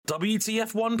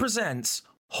WTF1 presents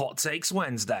Hot Takes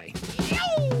Wednesday.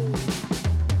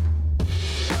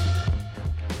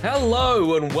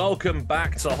 Hello and welcome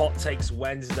back to Hot Takes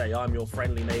Wednesday. I'm your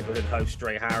friendly neighborhood host,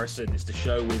 Dre Harrison. It's the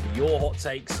show with your hot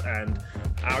takes and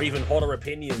our even hotter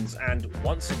opinions. And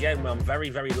once again, I'm very,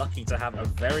 very lucky to have a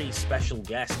very special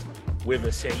guest with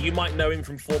us here. You might know him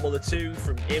from Formula 2,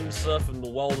 from IMSA, from the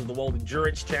World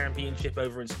Endurance Championship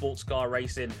over in sports car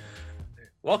racing.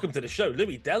 Welcome to the show,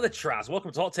 Louis Deletraz.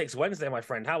 Welcome to Hot Takes Wednesday, my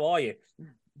friend. How are you?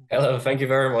 Hello, thank you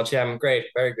very much. Yeah, I'm great.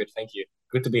 Very good. Thank you.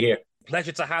 Good to be here.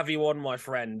 Pleasure to have you on, my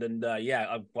friend. And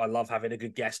I love having a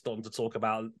good guest on to talk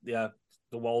about the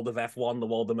world of F1, the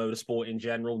world of motorsport in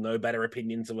general. No better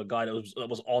opinion to a guy that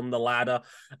was on the ladder.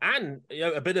 And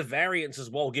a bit of variance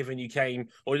as well, given you came,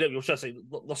 or should I say,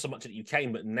 not so much that you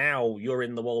came, but now you're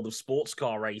in the world of sports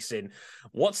car racing.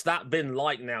 What's that been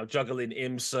like now, juggling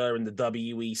IMSA and the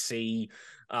WEC?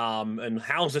 And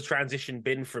how's the transition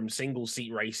been from single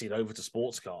seat racing over to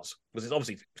sports cars? Because it's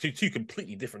obviously two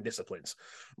completely different disciplines.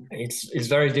 It's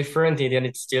very different. In the end,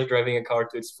 it's still driving a car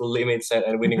to its full limits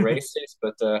and winning races.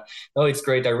 But no, it's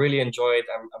great. I really enjoy it.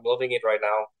 I'm loving it right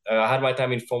now. I had my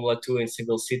time in Formula 2 in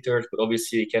single seaters, but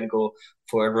obviously you can't go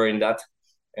forever in that.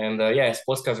 And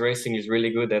sports cars racing is really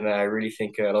good, and I really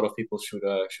think a lot of people should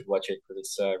watch it because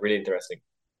it's really interesting.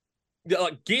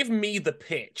 Give me the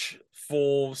pitch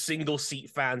for single seat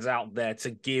fans out there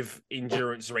to give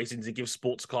endurance racing, to give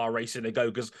sports car racing a go,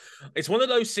 because it's one of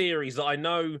those series that I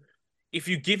know if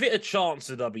you give it a chance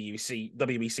to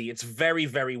WEC, it's very,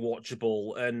 very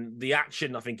watchable, and the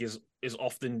action I think is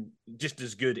often just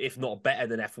as good, if not better,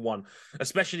 than F1,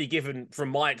 especially given from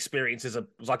my experience as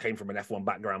I came from an F1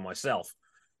 background myself.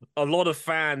 A lot of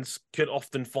fans could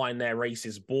often find their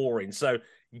races boring. So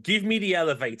give me the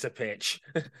elevator pitch.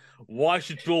 Why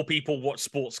should more people watch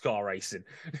sports car racing?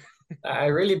 I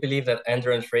really believe that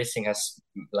endurance racing has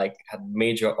had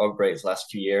major upgrades last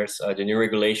few years. The new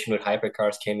regulation with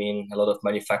hypercars came in. A lot of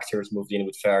manufacturers moved in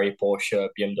with Ferrari, Porsche,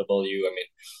 BMW. I mean,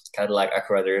 Cadillac,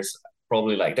 Acura.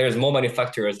 There's more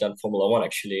manufacturers than Formula One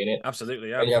actually in it.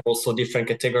 Absolutely, yeah. And you have also different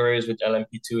categories with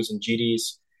LMP2s and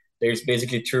GTs. There's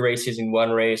basically 2 races in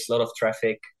one race, a lot of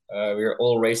traffic. We're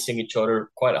all racing each other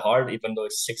quite hard, even though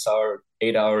it's 6 hours,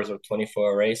 8 hours, or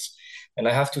 24-hour race. And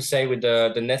I have to say, with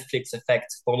the Netflix effect,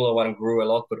 Formula One grew a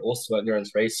lot, but also endurance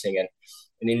racing. And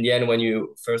in the end, when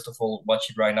you first of all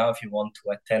watch it right now, if you want to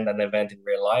attend an event in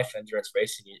real life, endurance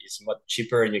racing is much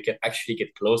cheaper, and you can actually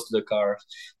get close to the cars,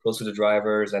 close to the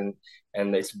drivers, and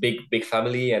it's big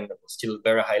family and still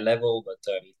very high level, but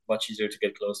much easier to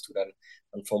get close to than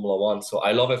Formula One. So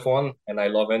I love F1 and I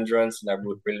love endurance, and I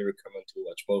would really recommend to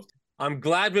watch both. I'm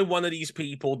glad we're one of these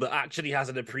people that actually has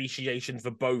an appreciation for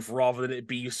both, rather than it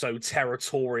be so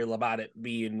territorial about it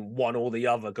being one or the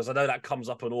other, because I know that comes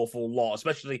up an awful lot,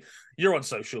 especially you're on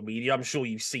social media. I'm sure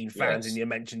you've seen fans in your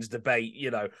mentions debate,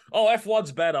 oh,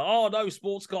 F1's better. Oh, no,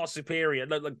 sports car's superior.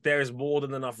 No, there's more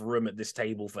than enough room at this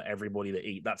table for everybody to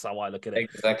eat. That's how I look at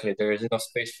it. Exactly. There is enough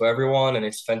space for everyone, and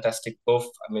it's fantastic. Both,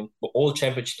 I mean, all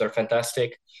championships are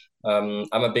fantastic. I'm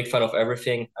a big fan of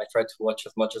everything. I try to watch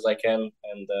as much as I can,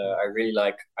 and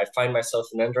I find myself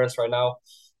in endurance right now.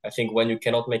 I think when you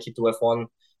cannot make it to F1,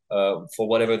 for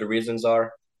whatever the reasons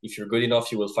are, if you're good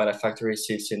enough, you will find a factory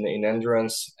seats in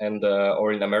endurance and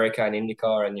or in America and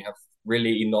IndyCar, and you have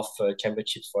really enough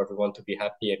championships for everyone to be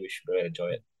happy, and we should really enjoy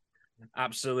it.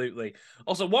 Absolutely.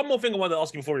 Also, one more thing I wanted to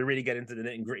ask you before we really get into the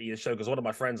nitty gritty of the show, because one of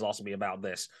my friends asked me about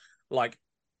this.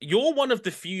 You're one of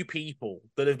the few people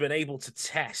that have been able to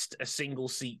test a single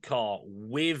seat car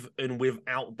with and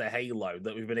without the halo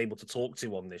that we've been able to talk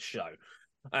to on this show.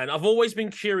 And I've always been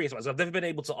curious. I've never been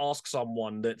able to ask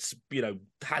someone that's,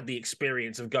 had the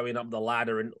experience of going up the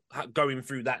ladder and going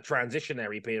through that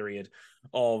transitionary period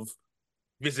of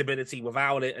visibility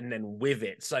without it and then with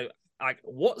it. So,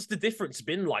 what's the difference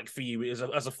been like for you as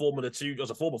a former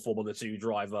Formula 2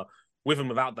 driver with and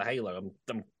without the halo?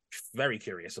 I'm very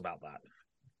curious about that.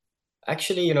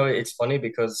 Actually, it's funny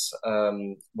because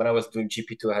when I was doing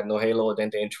GP2, I had no halo.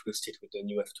 Then they introduced it with the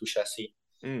new F2 chassis.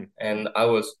 And I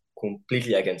was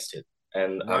completely against it.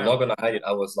 And wow. I'm not going to hide it.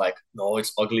 I was like, no,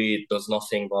 it's ugly. It does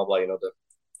nothing, blah, blah.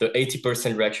 The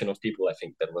 80% reaction of people, I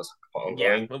think that was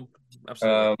ongoing. Yeah,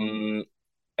 absolutely.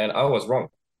 And I was wrong.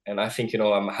 And I think,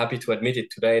 I'm happy to admit it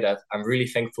today that I'm really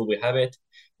thankful we have it.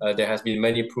 There has been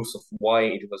many proofs of why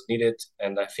it was needed.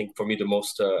 And I think for me, the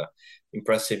most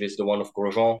impressive is the one of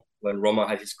Grosjean when Romain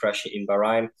had his crash in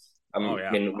Bahrain. I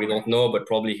mean, we don't know, but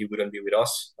probably he wouldn't be with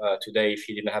us today if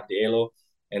he didn't have the halo.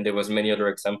 And there was many other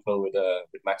examples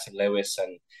with Max and Lewis.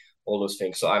 And all those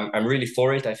things. So I'm really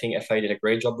for it. I think FIA did a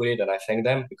great job with it, and I thank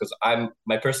them because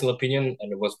my personal opinion,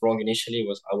 and it was wrong initially,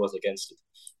 was I was against it.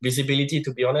 Visibility,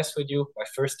 to be honest with you, my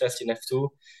first test in F2,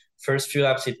 first few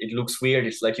laps, it looks weird.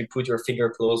 It's like you put your finger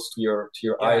close to your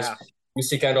eyes. Yeah. You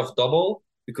see kind of double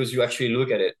because you actually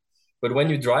look at it. But when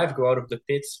you drive, go out of the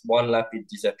pits, one lap it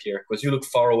disappears because you look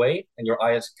far away and your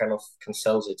eyes kind of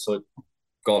cancels it. So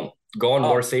gone,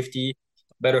 more Oh, safety,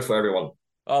 better for everyone.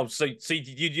 oh, so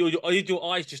your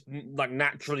eyes just like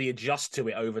naturally adjust to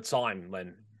it over time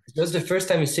then? Just the first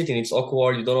time you sit in, it's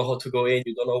awkward. You don't know how to go in.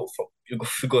 You don't know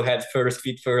you go head first,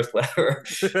 feet first, whatever.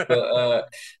 but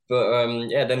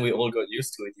yeah, then we all got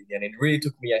used to it in the end. It really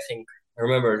took me. I think I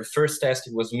remember the first test.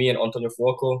 It was me and Antonio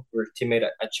Fuoco. We were teammate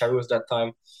at Charus that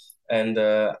time, and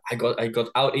I got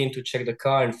out in to check the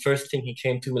car. And first thing he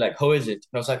came to me like, "How is it?"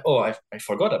 And I was like, "Oh, I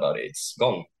forgot about it. It's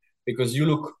gone." Because you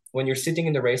look when you're sitting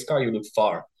in the race car, you look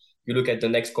far. You look at the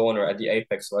next corner, at the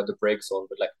apex or at the brake zone,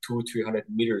 but like 200-300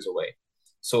 meters away.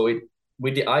 So it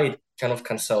with the eye, it kind of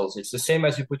cancels. It's the same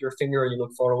as you put your finger and you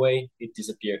look far away, it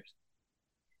disappears.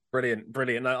 Brilliant,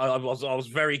 brilliant. I was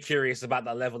very curious about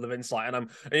that level of insight, and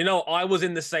I was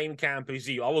in the same camp as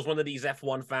you. I was one of these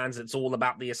F1 fans that's all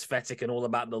about the aesthetic and all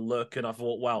about the look, and I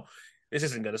thought, well, this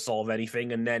isn't going to solve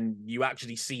anything. And then you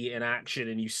actually see it in action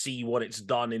and you see what it's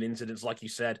done in incidents, like you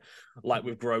said, like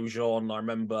with Grosjean. I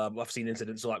remember I've seen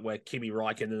incidents like where Kimi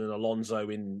Räikkönen and Alonso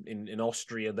in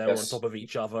Austria, they were on top of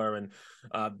each other. And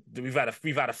we've had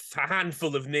a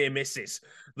handful of near misses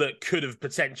that could have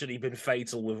potentially been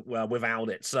fatal without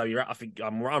it. So I think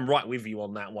I'm right with you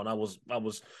on that one. I was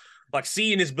like,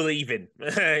 seeing is believing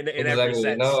in every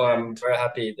sense. No, I'm very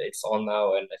happy that it's on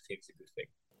now, and I think it's a good thing.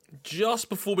 Just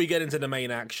before we get into the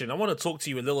main action, I want to talk to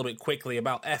you a little bit quickly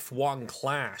about F1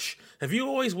 Clash. Have you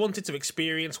always wanted to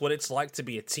experience what it's like to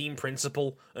be a team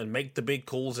principal and make the big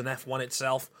calls in F1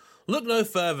 itself? Look no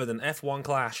further than F1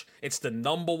 Clash. It's the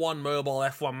 #1 mobile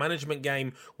F1 management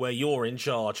game where you're in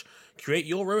charge. Create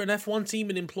your own F1 team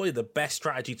and employ the best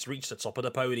strategy to reach the top of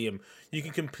the podium. You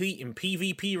can compete in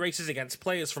PvP races against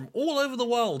players from all over the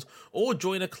world, or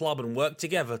join a club and work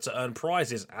together to earn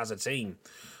prizes as a team.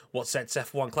 What sets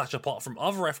F1 Clash apart from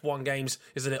other F1 games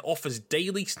is that it offers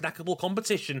daily snackable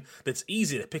competition that's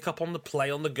easy to pick up on the play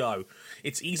on the go.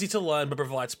 It's easy to learn but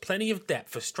provides plenty of depth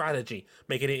for strategy,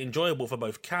 making it enjoyable for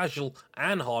both casual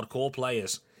and hardcore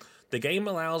players. The game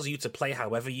allows you to play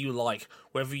however you like,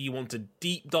 whether you want to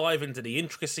deep dive into the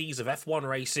intricacies of F1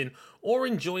 racing or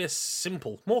enjoy a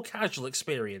simple, more casual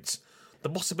experience. The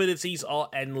possibilities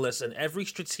are endless, and every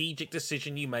strategic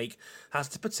decision you make has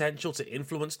the potential to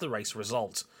influence the race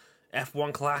result.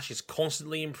 F1 Clash is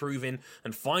constantly improving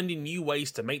and finding new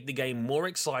ways to make the game more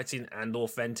exciting and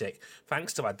authentic,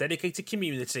 thanks to our dedicated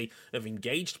community of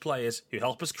engaged players who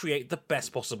help us create the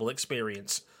best possible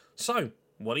experience. So,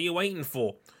 what are you waiting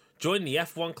for? Join the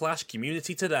F1 Clash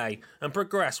community today and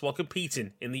progress while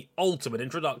competing in the ultimate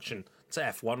introduction to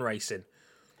F1 racing.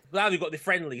 Now we've got the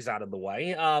friendlies out of the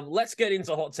way, let's get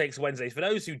into Hot Takes Wednesdays. For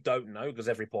those who don't know, because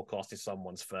every podcast is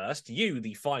someone's first, you,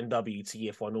 the fine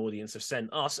WTF1 audience, have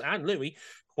sent us and Louis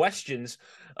questions,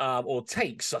 or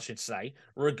takes, I should say,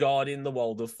 regarding the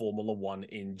world of Formula One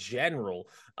in general.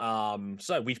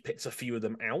 So we've picked a few of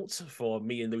them out for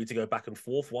me and Louis to go back and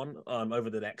forth over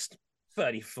the next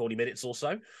 30-40 minutes or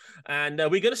so, and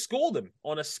we're going to score them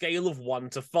on a scale of 1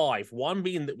 to 5, 1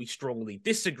 being that we strongly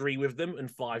disagree with them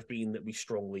and 5 being that we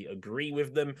strongly agree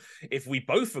with them. If we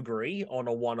both agree on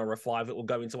a 1 or a 5, it will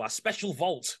go into our special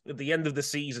vault at the end of the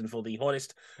season for the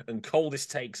hottest and coldest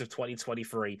takes of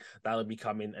 2023. That'll be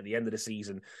coming at the end of the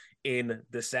season in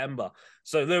December.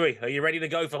 So Louis, are you ready to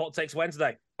go for Hot Takes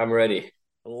Wednesday? I'm ready.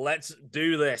 Let's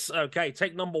do this. Okay,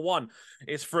 take number 1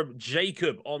 is from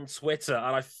Jacob on Twitter,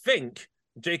 and I think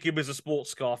Jacob is a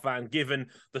sports car fan, given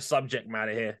the subject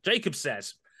matter here. Jacob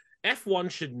says, F1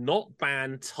 should not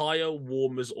ban tire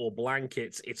warmers or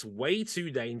blankets. It's way too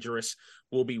dangerous.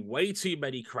 Will be way too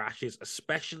many crashes,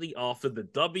 especially after the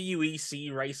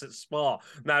WEC race at Spa.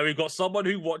 Now, we've got someone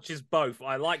who watches both.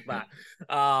 I like that.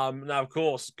 Now, of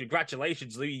course,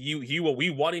 congratulations, Louis. We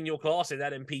won in your class in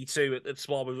LMP2 at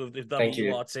Spa with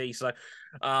WRT. So,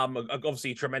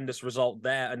 obviously, a tremendous result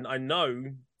there. And I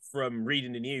know from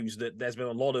reading the news that there's been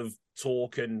a lot of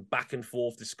talk and back and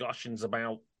forth discussions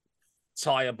about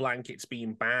tire blankets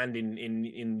being banned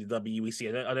in the WEC.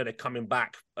 I know they're coming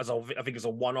back I think it's a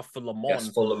one-off for Le Mans. Yes,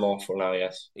 for Le Mans for now,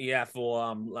 yes. Yeah,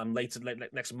 for later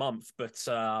next month, but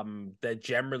they're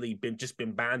generally been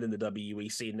banned in the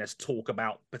WEC, and there's talk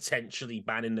about potentially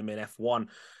banning them in F1.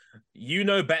 You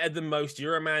know better than most.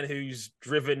 You're a man who's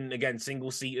driven, again,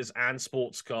 single-seaters and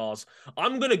sports cars.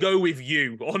 I'm going to go with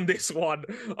you on this one.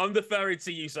 I'm deferring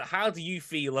to you. So how do you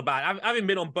feel about, having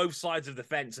been on both sides of the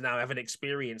fence now, having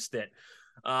experienced it,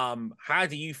 how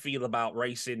do you feel about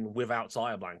racing without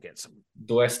tire blankets?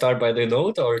 Do I start by the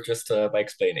note or just by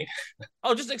explaining?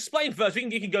 Oh, just explain first.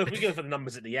 We can go for the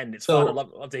numbers at the end. It's fine. I'd So,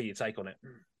 love to hear your take on it.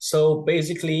 so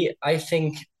basically, I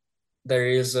think there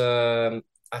is a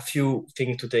few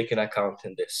things to take in account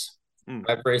in this. Mm.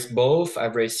 I've raced both.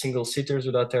 I've raced single seaters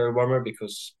without tire warmer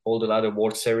because all the other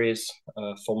World Series,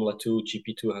 Formula 2,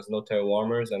 GP2 has no tire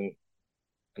warmers and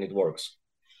it works.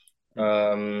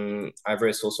 I've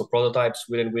raced also prototypes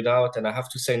with and without, and I have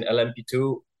to say in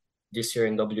LMP2 this year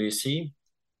in WEC,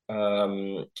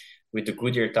 with the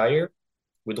Goodyear tire,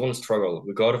 we don't struggle.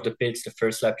 We go out of the pits, the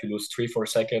first lap you lose 3-4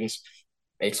 seconds.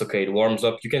 It's okay, it warms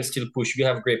up. You can still push, you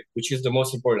have grip, which is the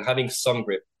most important, having some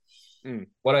grip.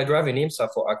 What I drive in IMSA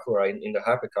for Acura in the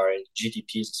hypercar, in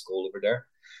GTP is called over there,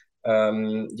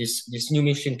 this new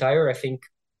Michelin tire, I think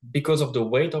because of the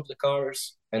weight of the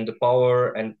cars and the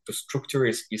power and the structure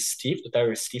is stiff, the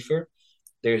tire is stiffer,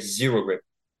 there's zero grip.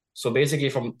 So basically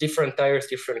from different tires,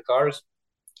 different cars,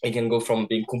 it can go from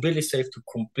being completely safe to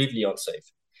completely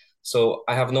unsafe. So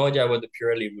I have no idea what the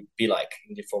Pirelli would be like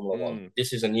in the Formula One.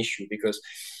 This is an issue because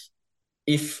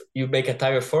if you make a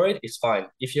tire for it, it's fine.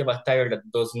 If you have a tire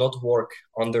that does not work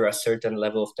under a certain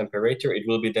level of temperature, it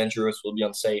will be dangerous, will be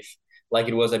unsafe, like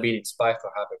it was a bit in Spa for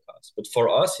hypercars. But for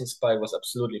us in Spa, it was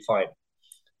absolutely fine.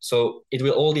 So it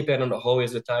will all depend on how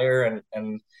is the tire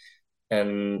and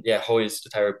yeah, how is the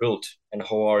tire built and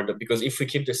how are the, because if we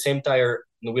keep the same tire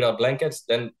without blankets,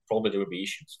 then probably there will be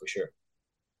issues for sure.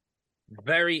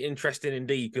 Very interesting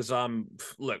indeed, because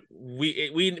look,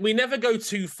 we never go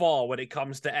too far when it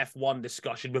comes to F1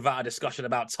 discussion without a discussion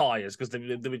about tires, because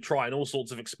they've been trying all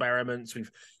sorts of experiments. We've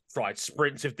tried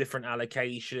sprints with different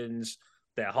allocations.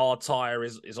 Their hard tire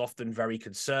is often very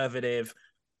conservative.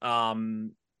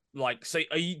 Like, so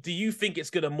do you think it's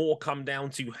going to more come down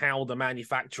to how the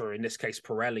manufacturer, in this case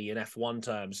Pirelli in F1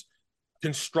 terms,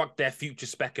 construct their future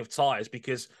spec of tires?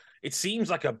 Because it seems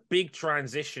like a big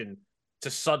transition to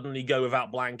suddenly go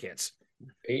without blankets.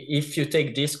 If you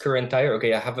take this current tire,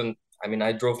 okay,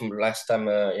 I drove them last time,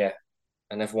 yeah,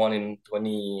 an F1 in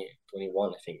 2021,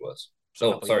 I think it was.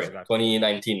 So No, sorry,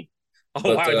 2019. Oh,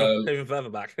 but, wow, even further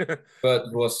back.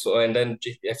 but was, and then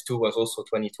F2 was also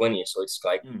 2020, so it's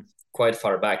like quite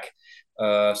far back.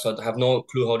 So I have no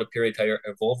clue how the Pirelli tire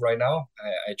evolved right now.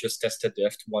 I just tested the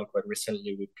F1 quite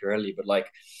recently with Pirelli, but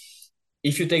like,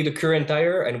 if you take the current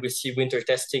tire and we see winter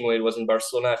testing when it was in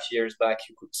Barcelona a few years back,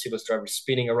 you could see those drivers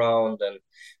spinning around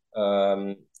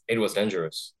and it was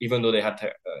dangerous, even though they had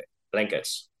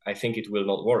blankets. I think it will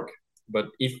not work. But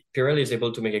if Pirelli is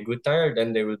able to make a good tire,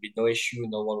 then there will be no issue.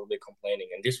 No one will be complaining.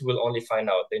 And this will only find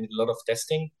out. They need a lot of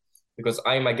testing because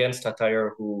I'm against a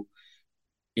tire who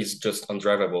is just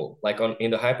undrivable. Like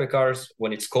in the hypercars,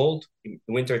 when it's cold, in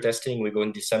winter testing, we go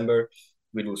in December,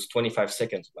 we lose 25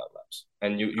 seconds on laps.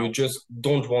 And you just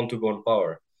don't want to go on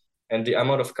power. And the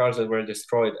amount of cars that were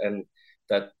destroyed and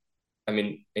that, I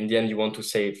mean, in the end, you want to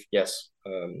save, yes,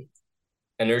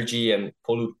 energy and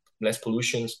pollute less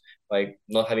pollutions by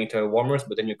not having tire warmers,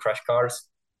 but then you crash cars.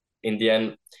 In the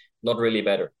end, not really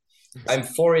better. I'm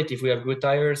for it if we have good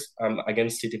tires. I'm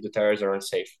against it if the tires are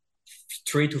unsafe.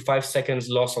 3 to 5 seconds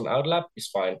loss on outlap is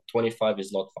fine. 25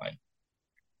 is not fine.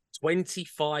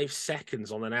 25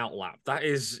 seconds on an outlap. That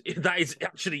is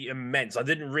actually immense. I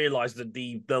didn't realize that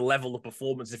the level of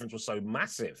performance difference was so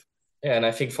massive. Yeah, and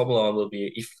I think Formula One will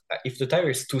be, if the tire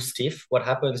is too stiff, what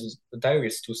happens is the tire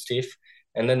is too stiff,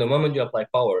 and then the moment you apply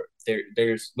power,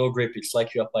 there's no grip. It's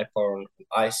like you apply power on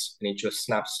ice and it just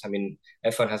snaps. I mean,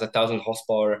 F1 has 1,000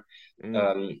 horsepower.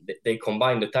 They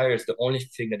combine the tires, the only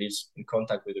thing that is in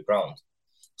contact with the ground.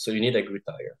 So you need a good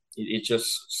tire. It's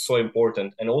just so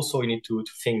important. And also you need to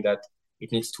think that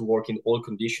it needs to work in all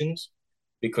conditions,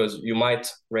 because you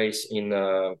might race in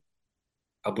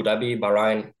Abu Dhabi,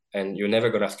 Bahrain, and you're never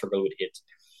going to struggle with heat.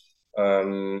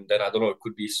 Then I don't know, it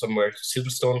could be somewhere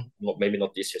Silverstone, maybe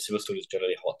not this year. Silverstone is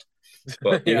generally hot.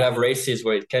 But you have races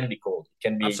where it can be cold. It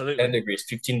can be Absolutely. 10 degrees,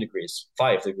 15 degrees,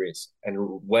 5 degrees, and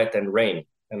wet and rain.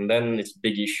 And then it's a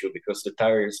big issue because the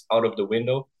tire is out of the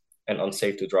window and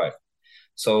unsafe to drive.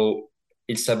 So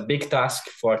it's a big task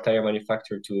for a tire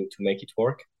manufacturer to make it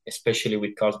work, especially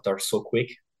with cars that are so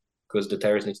quick, because the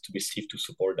tires need to be stiff to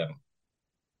support them.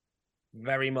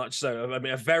 Very much so. I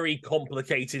mean, a very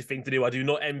complicated thing to do. I do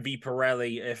not envy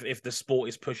Pirelli if the sport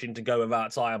is pushing to go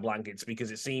without tire blankets,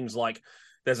 because it seems like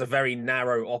there's a very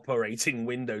narrow operating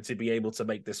window to be able to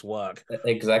make this work.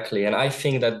 Exactly. And I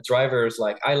think that drivers,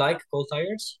 like, I like cold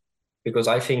tires, because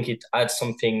I think it adds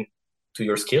something to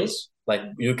your skills. Like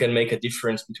you can make a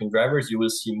difference between drivers. You will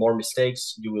see more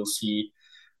mistakes. You will see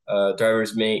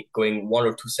drivers may going 1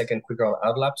 or 2 seconds quicker on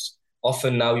outlaps.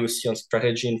 Often now you see on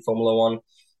strategy in Formula One,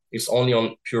 it's only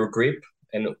on pure grip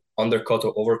and undercut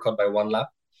or overcut by 1 lap.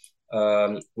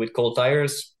 With cold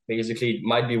tires, basically it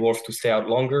might be worth to stay out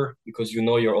longer because you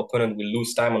know your opponent will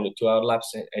lose time on the 2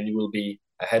 outlaps and you will be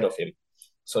ahead of him.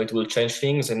 So it will change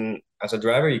things. And as a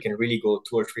driver, you can really go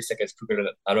 2 or 3 seconds quicker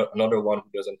than another one who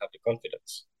doesn't have the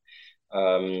confidence.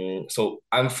 So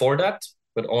I'm for that,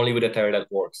 but only with a tire that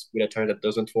works. With a tire that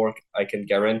doesn't work, I can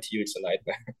guarantee you it's a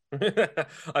nightmare.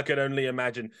 I can only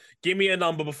imagine. Give me a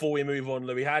number before we move on,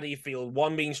 Louis. How do you feel?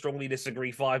 1 being strongly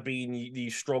disagree, 5 being you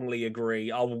strongly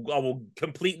agree. I will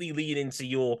completely lean into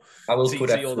your I will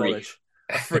put your knowledge.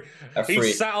 A He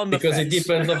free. sat on the because fence. It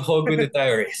depends on how good the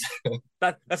tire is.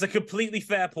 That's a completely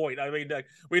fair point. I mean,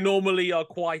 we normally are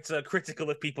quite critical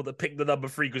of people that pick the number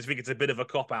 3 because we think it's a bit of a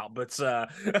cop out. But no,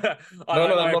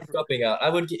 I'm not copping out. I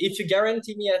would, if you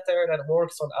guarantee me a tire that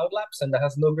works on outlaps and that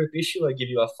has no grip issue, I give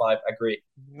you a 5. Agree.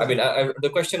 I mean, the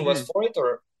question was for it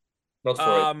or not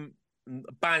for it?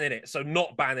 Banning it, so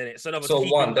not banning it. So, no, so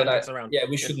one, then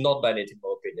we should not ban it, in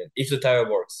my opinion, if the tire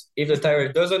works. If the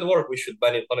tire doesn't work, we should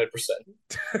ban it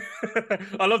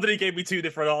 100%. I love that he gave me 2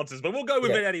 different answers, but we'll go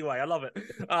with it anyway. I love it.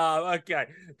 Okay,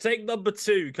 take number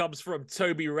 2 comes from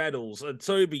Toby Reynolds, and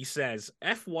Toby says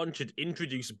F1 should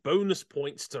introduce bonus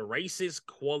points to races,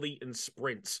 quali, and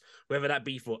sprints, whether that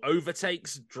be for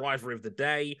overtakes, driver of the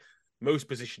day, most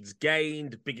positions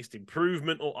gained, biggest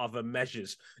improvement, or other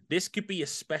measures. This could be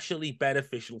especially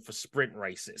beneficial for sprint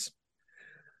races.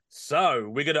 So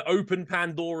we're going to open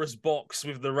Pandora's box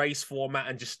with the race format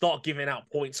and just start giving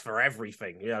out points for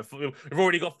everything. You know, we've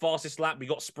already got fastest lap, we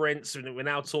got sprints, and we're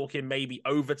now talking maybe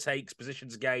overtakes,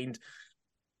 positions gained.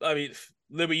 I mean,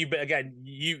 Louis,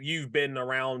 you've been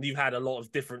around. You've had a lot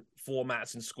of different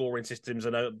formats and scoring systems. I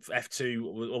know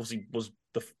F2 obviously was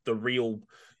the real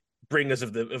bringers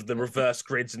of the reverse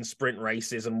grids and sprint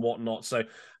races and whatnot. So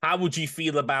how would you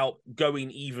feel about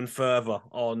going even further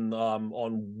on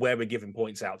where we're giving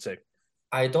points out to?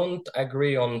 I don't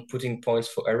agree on putting points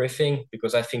for everything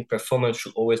because I think performance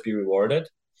should always be rewarded.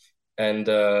 And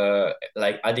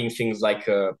like adding things like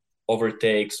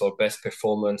overtakes or best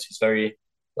performance is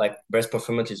best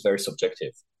performance is very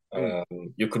subjective.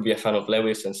 You could be a fan of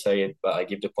Lewis and say it, but I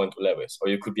give the point to Lewis, or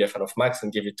you could be a fan of Max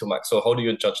and give it to Max. So how do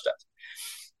you judge that?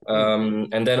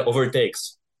 And then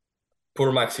overtakes.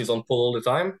 Poor Max is on pole all the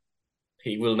time.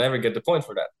 He will never get the point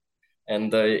for that.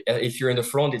 And if you're in the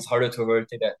front, it's harder to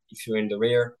overtake that if you're in the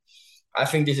rear. I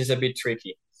think this is a bit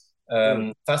tricky.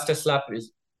 Fastest lap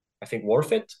is, I think,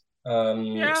 worth it.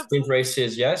 Sprint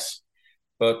races, yes.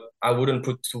 But I wouldn't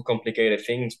put too complicated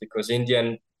things because in the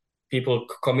end, people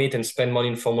commit and spend money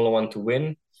in Formula One to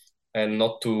win and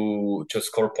not to just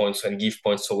score points and give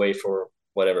points away for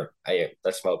whatever.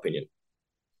 That's my opinion.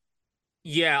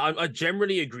 Yeah, I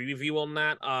generally agree with you on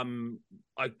that.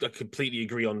 I completely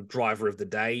agree on driver of the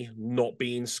day not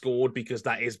being scored because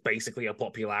that is basically a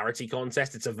popularity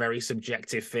contest. It's a very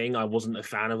subjective thing. I wasn't a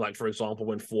fan of, like, for example,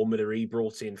 when Formula E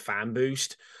brought in fan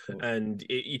boost, and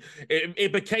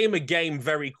it became a game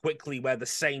very quickly where the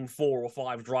same 4 or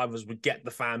 5 drivers would get the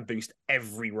fan boost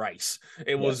every race.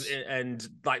 It was, and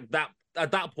like that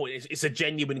at that point, it's a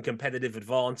genuine competitive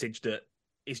advantage that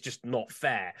is just not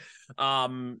fair.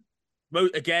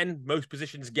 Again, most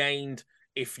positions gained.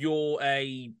 If you're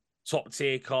a top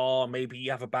tier car, maybe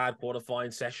you have a bad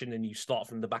qualifying session and you start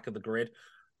from the back of the grid,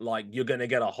 like, you're going to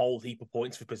get a whole heap of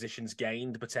points for positions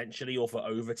gained potentially, or for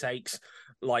overtakes.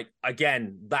 Like,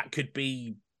 again, that could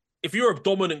be, if you're a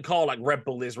dominant car like Red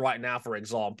Bull is right now, for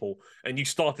example, and you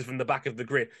started from the back of the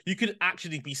grid, you could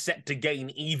actually be set to gain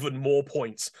even more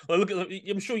points. Like, look at,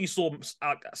 I'm sure you saw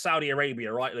Saudi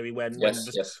Arabia, right, Louis, when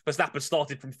Verstappen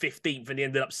started from 15th and he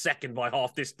ended up 2nd by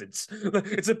half distance.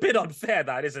 It's a bit unfair,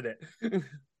 that, isn't it?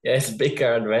 Yeah, it's a big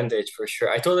advantage for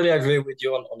sure. I totally agree with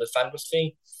you on the fan boost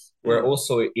thing, where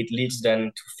also it leads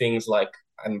then to things like,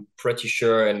 I'm pretty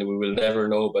sure, and we will never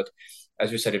know, but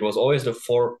as you said, it was always the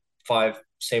 4, 5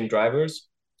 same drivers.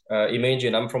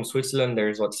 Imagine I'm from Switzerland,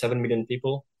 there's 7 million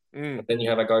people. And then you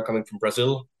have a guy coming from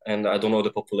Brazil, and I don't know the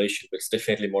population, but it's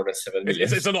definitely more than 7 million.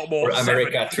 It's a lot more. Or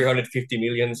America, 350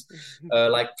 millions.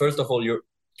 Like, first of all, you're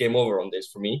game over on this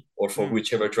for me, or for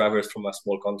whichever drivers from a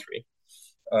small country.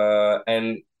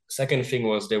 And second thing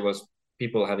was, there was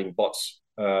people having bots.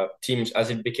 Teams,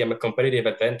 as it became a competitive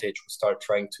advantage, would start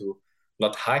trying to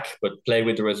not hack, but play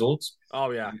with the results. Oh,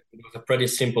 yeah. It was a pretty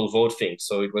simple vote thing.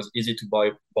 So it was easy to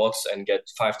buy bots and get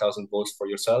 5,000 votes for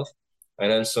yourself.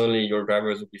 And then suddenly your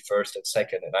drivers would be first and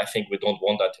second. And I think we don't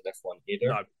want that in F1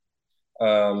 either.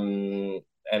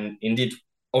 And indeed,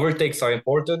 overtakes are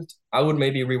important. I would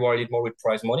maybe reward it more with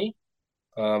prize money.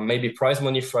 Maybe prize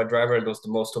money for a driver that does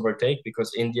the most overtake,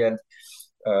 because in the end,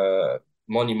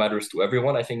 money matters to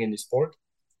everyone, I think, in this sport.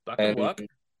 That could And work.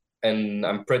 and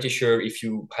I'm pretty sure if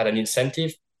you had an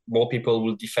incentive, more people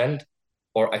will defend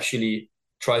or actually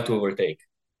try to overtake.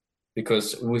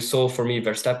 Because we saw, for me,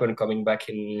 Verstappen coming back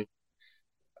in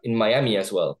Miami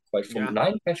as well, quite from Yeah.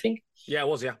 ninth, I think. Yeah, it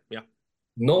was. Yeah. Yeah.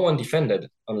 No one defended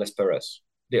unless Perez.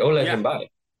 They all let Yeah. him by.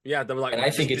 Yeah. They were And like, I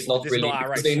think it's not this is not really, our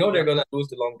because they race. know they're Yeah. gonna lose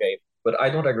the long game. But I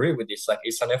don't agree with this. Like,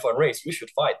 it's an F1 race. You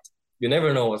should fight. You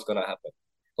never know what's gonna happen.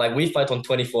 Like, we fight on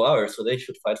 24 hours, so they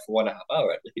should fight for 1.5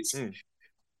 hours at least. Mm.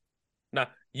 Now,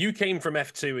 you came from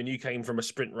F2 and you came from a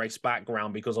sprint race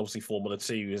background because obviously Formula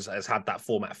 2 has had that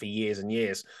format for years and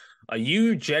years. Are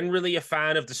you generally a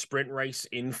fan of the sprint race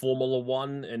in Formula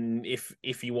 1? And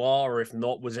if you are, or if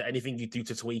not, was there anything you do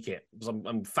to tweak it? Because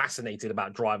I'm fascinated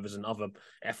about drivers and other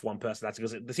F1 personalities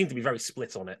because they seem to be very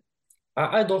split on it.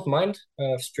 I don't mind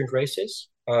sprint races.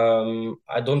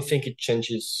 I don't think it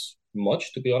changes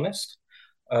much, to be honest.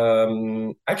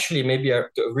 Actually, maybe the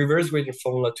reverse grid in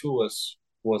Formula 2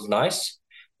 was nice.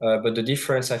 But the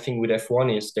difference, I think, with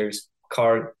F1 is there's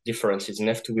car differences. In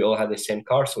F2, we all had the same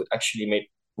car, so it actually made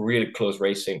really close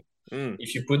racing. Mm.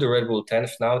 If you put the Red Bull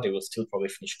 10th now, they will still probably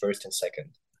finish first and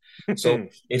second. So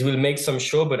it will make some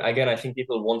show, but again, I think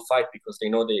people won't fight because they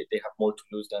know they have more to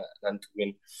lose than to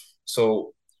win.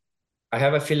 So I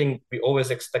have a feeling we always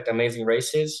expect amazing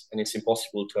races, and it's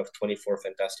impossible to have 24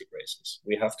 fantastic races.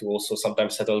 We have to also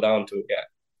sometimes settle down to, yeah,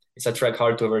 it's a track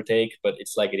hard to overtake, but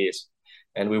it's like it is.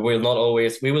 And we will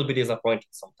be disappointed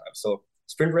sometimes. So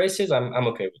sprint races, I'm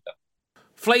okay with them.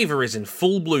 Flavour is in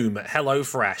full bloom at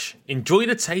HelloFresh. Enjoy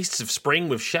the tastes of spring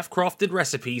with chef-crafted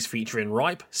recipes featuring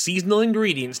ripe, seasonal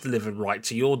ingredients delivered right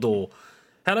to your door.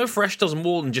 HelloFresh does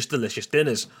more than just delicious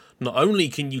dinners. Not only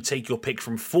can you take your pick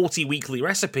from 40 weekly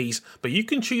recipes, but you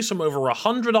can choose from over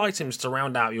 100 items to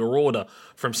round out your order,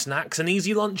 from snacks and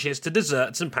easy lunches to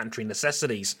desserts and pantry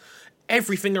necessities.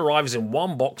 Everything arrives in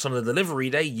one box on the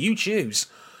delivery day you choose.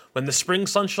 When the spring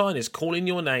sunshine is calling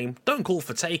your name, don't call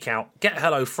for takeout, get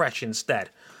HelloFresh instead.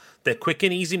 Their quick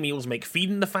and easy meals make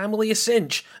feeding the family a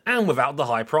cinch, and without the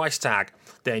high price tag.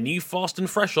 Their new fast and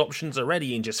fresh options are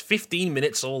ready in just 15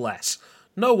 minutes or less.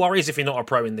 No worries if you're not a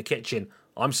pro in the kitchen.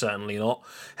 I'm certainly not.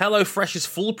 HelloFresh's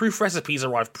foolproof recipes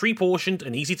arrive pre-portioned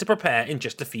and easy to prepare in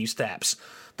just a few steps.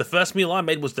 The first meal I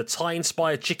made was the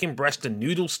Thai-inspired chicken breast and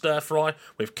noodle stir-fry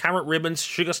with carrot ribbons,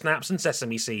 sugar snaps and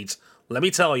sesame seeds. Let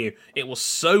me tell you, it was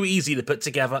so easy to put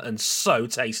together and so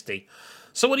tasty.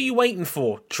 So what are you waiting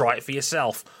for? Try it for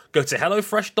yourself. Go to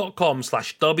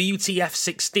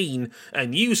hellofresh.com/WTF16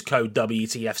 and use code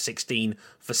WTF16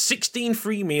 for 16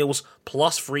 free meals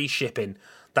plus free shipping.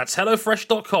 That's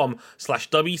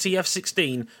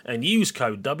hellofresh.com/WTF16 and use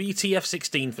code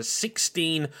WTF16 for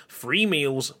 16 free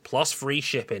meals plus free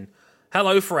shipping.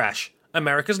 HelloFresh,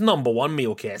 America's #1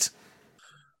 meal kit.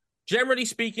 Generally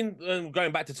speaking,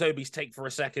 going back to Toby's take for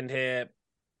a second here,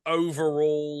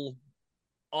 overall,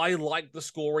 I like the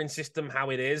scoring system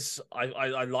how it is.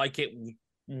 I like it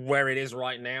where it is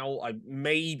right now. I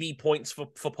maybe points for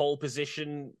pole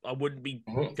position. I wouldn't be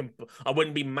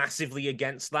massively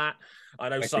against that. I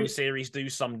know some series do,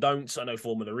 some don't. I know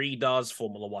Formula E does,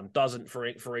 Formula 1 doesn't.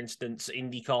 For instance,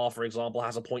 IndyCar, for example,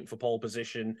 has a point for pole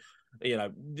position. You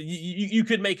know, you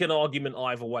could make an argument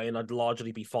either way, and I'd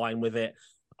largely be fine with it.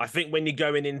 I think when you're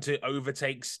going into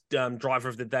overtakes, driver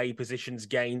of the day, positions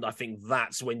gained, I think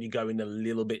that's when you're going a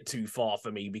little bit too far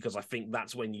for me, because I think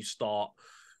that's when you start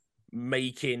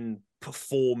making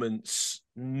performance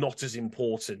not as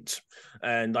important.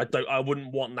 And I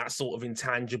wouldn't want that sort of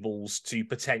intangibles to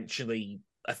potentially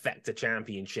affect a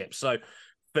championship. So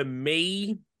for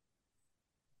me,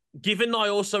 given I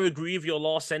also agree with your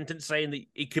last sentence saying that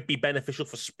it could be beneficial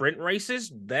for sprint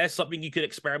races, there's something you could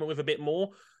experiment with a bit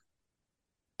more.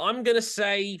 I'm going to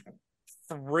say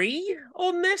 3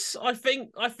 on this. I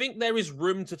think there is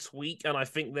room to tweak, and I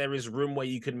think there is room where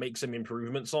you can make some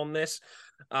improvements on this.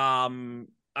 And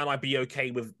I'd be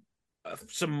okay with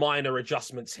some minor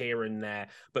adjustments here and there,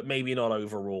 but maybe not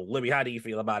overall. Louis, how do you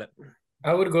feel about it?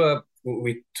 I would go up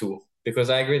with 2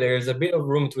 because I agree there is a bit of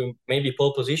room to maybe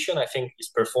pole position. I think his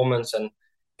performance and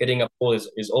getting a pole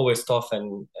is always tough,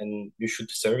 and you should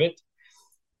deserve it,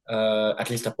 at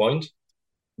least a point.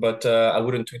 But I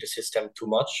wouldn't tweak the system too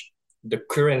much. The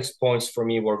current points for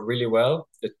me work really well.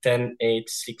 The 10, 8,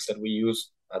 6 that we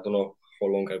use, I don't know how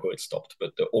long ago it stopped,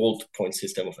 but the old point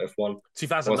system of F1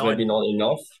 was maybe not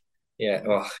enough. Yeah,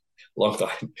 long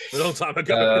time. A long time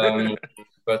ago.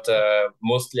 But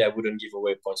mostly I wouldn't give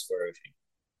away points for everything.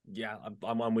 Yeah,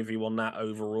 I'm with you on that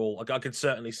overall. I could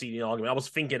certainly see the argument. I was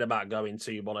thinking about going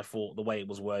 2, but I thought the way it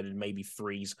was worded, maybe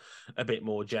 3's a bit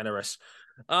more generous.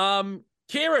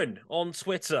 Kieran on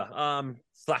Twitter,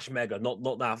 slash Mega, not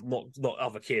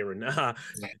other Kieran.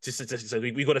 So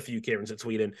we got a few Kierans that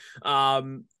tweet in.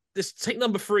 This take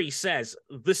number 3 says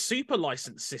the super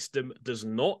license system does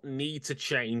not need to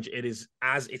change. It is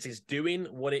as it is doing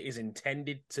what it is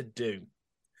intended to do.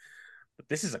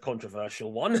 This is a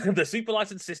controversial one. The super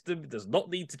license system does not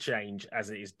need to change as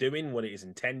it is doing what it is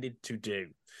intended to do.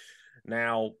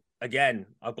 Now, again,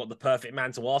 I've got the perfect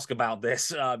man to ask about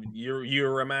this.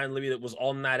 You're a man, Louis, that was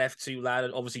on that F2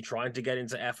 ladder, obviously trying to get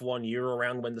into F1. You're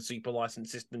around when the super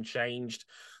license system changed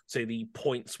to the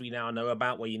points we now know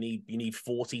about, where you need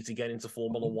 40 to get into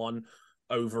Formula One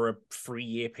over a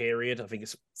 3-year period. I think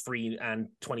it's 3 and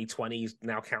 2020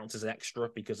 now counts as extra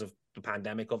because of the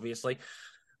pandemic, obviously.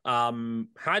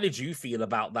 How did you feel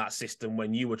about that system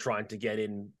when you were trying to get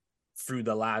in through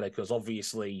the ladder? Because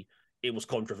obviously it was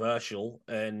controversial,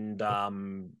 and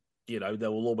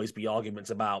there will always be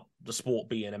arguments about the sport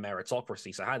being a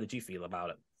meritocracy. So how did you feel about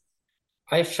it?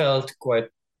 I felt quite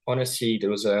honestly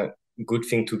there was a good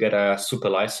thing to get a super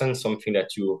license, something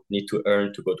that you need to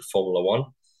earn to go to Formula One.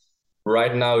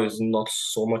 Right now is not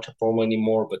so much a problem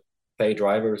anymore, but pay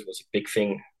drivers was a big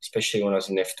thing, especially when I was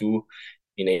in F2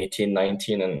 in 18,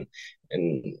 19,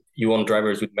 and you want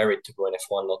drivers with merit to go in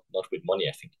F1, not with money.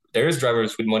 I think there is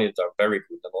drivers with money that are very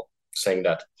good. I'm not saying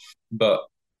that, but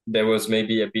there was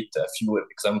maybe a few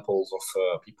examples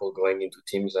of people going into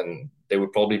teams, and they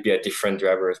would probably be a different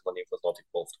driver as money was not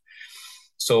involved.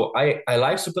 So I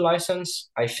like super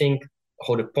license. I think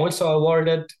how the points are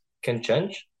awarded can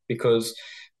change, because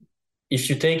if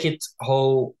you take it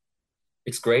how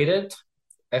it's graded,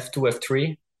 F2,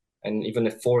 F3, and even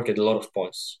F4 get a lot of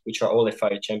points, which are all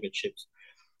FIA championships.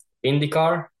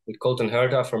 IndyCar with Colton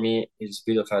Herta for me is a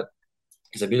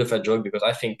bit of a joke, because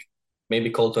I think maybe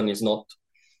Colton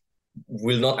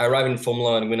will not arrive in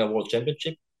Formula and win a world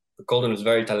championship. But Colton is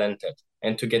very talented,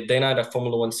 and to get denied a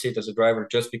Formula One seat as a driver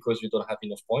just because you don't have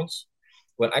enough points,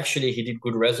 when actually he did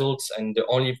good results, and the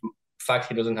only fact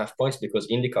he doesn't have points because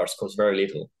IndyCar scores very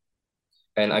little.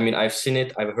 And I mean, I've seen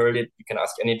it, I've heard it. You can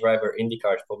ask any driver.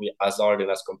 IndyCar is probably as hard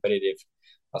and as competitive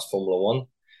as Formula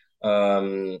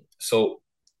One. So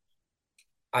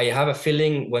I have a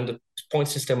feeling when the point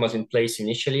system was in place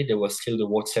initially, there was still the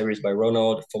World Series by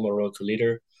Renault, the Formula Road to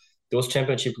Leader. Those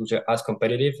championships, which are as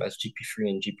competitive as GP3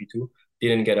 and GP2,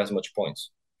 didn't get as much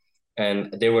points.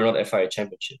 And they were not FIA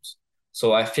championships.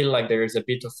 So I feel like there is a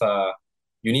bit of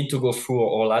you need to go through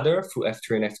a ladder through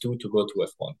F3 and F2 to go to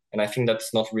F1. And I think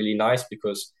that's not really nice,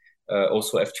 because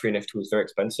also F3 and F2 is very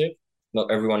expensive.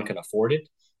 Not everyone can afford it.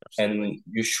 Absolutely. And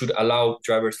you should allow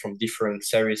drivers from different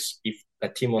series, if a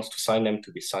team wants to sign them,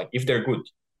 to be signed, if they're good.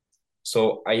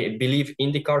 So I believe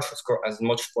IndyCar should score as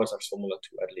much points as Formula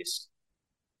 2, at least.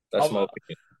 That's my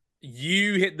opinion.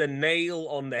 You hit the nail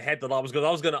on the head that I was going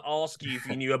to ask you if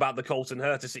you knew about the Colton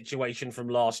Herta situation from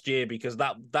last year, because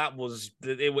that was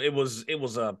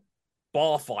a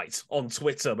bar fight on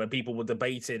Twitter where people were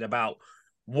debating about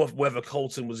whether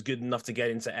Colton was good enough to get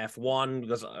into F1,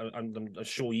 because I'm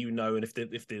sure you know, and if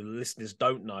the listeners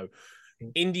don't know,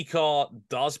 IndyCar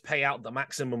does pay out the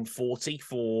maximum 40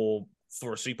 for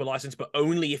a super license, but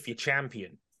only if you're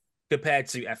champion, compared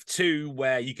to F2,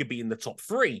 where you could be in the top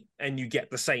 3 and you get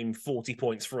the same 40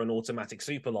 points for an automatic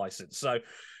super license. So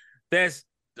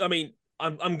I'm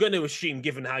going to assume,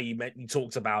 given how you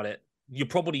talked about it, you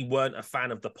probably weren't a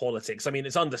fan of the politics. I mean,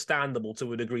 it's understandable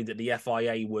to a degree that the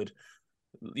FIA would,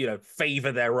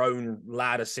 favor their own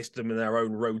ladder system and their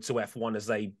own road to F1 as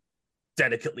they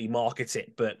delicately market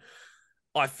it. But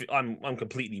I'm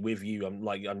completely with you.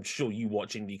 I'm sure you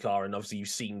watch IndyCar, and obviously you've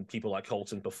seen people like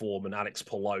Colton perform, and Alex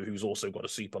Palou, who's also got a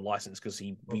super license because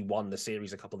we won the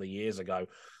series a couple of years ago.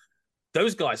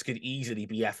 Those guys could easily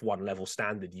be F1 level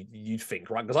standard, you'd think,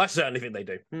 right? Because I certainly think they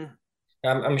do.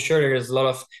 I'm sure there is a lot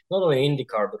of, not only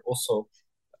IndyCar, but also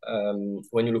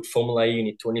when you look Formula E, you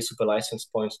need 20 super license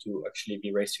points to actually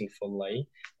be racing Formula E.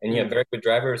 And you have very good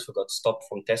drivers who got stopped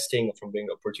from testing or from doing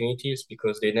opportunities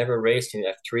because they never raced in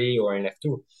F3 or in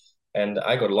F2. And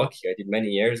I got lucky. I did many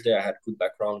years there. I had good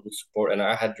background, good support, and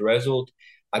I had the result.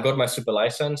 I got my super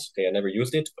license. Okay, I never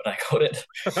used it, but I got it.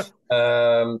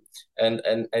 And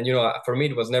for me,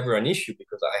 it was never an issue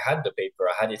because I had the paper.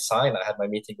 I had it signed. I had my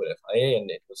meeting with FIA, and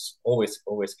it was always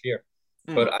clear.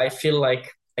 But I feel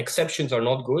like exceptions are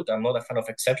not good. I'm not a fan of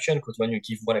exception, because when you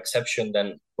give one exception,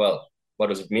 then, well, what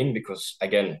does it mean? Because,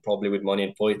 again, probably with money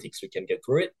and politics, we can get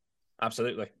through it.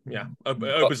 Absolutely. Yeah. It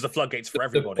opens the floodgates for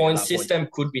everybody. The point system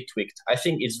could be tweaked. I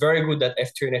think it's very good that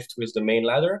F3 and F2 is the main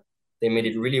ladder, They made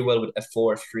it really well with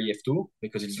F4, F3, F2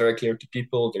 because it's very clear to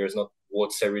people. There's not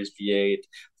World Series V8,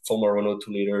 Formula Renault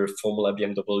 2-liter, Formula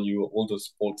BMW, all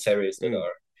those old series that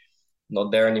are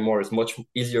not there anymore. It's much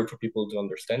easier for people to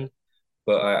understand.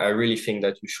 But I really think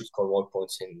that you should score more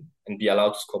points in and be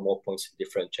allowed to score more points in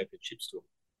different championships too.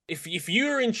 If you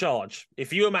were in charge,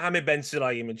 if you were Mohammed Ben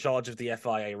Sulayem in charge of the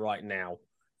FIA right now,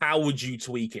 how would you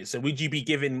tweak it? So would you be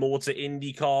giving more to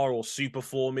IndyCar or Super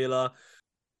Formula?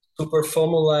 Super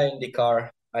Formula, IndyCar,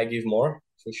 I give more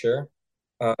for sure.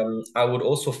 I would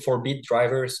also forbid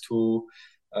drivers to.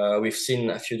 We've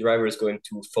seen a few drivers going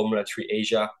to Formula 3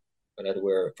 Asia that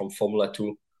were from Formula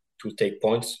 2 to take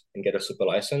points and get a super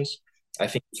license. I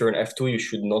think if you're an F2, you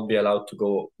should not be allowed to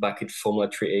go back into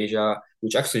Formula 3 Asia,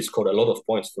 which actually scored a lot of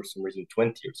points for some reason,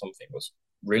 20 or something. It was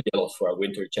really a lot for a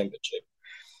winter championship.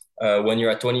 When you're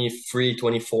at 23,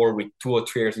 24 with 2 or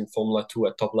 3 years in Formula 2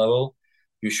 at top level,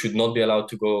 you should not be allowed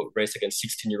to go race against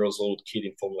 16-year-old kid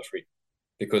in Formula 3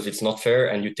 because it's not fair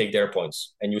and you take their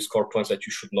points and you score points that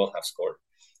you should not have scored.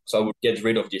 So I would get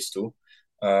rid of these two.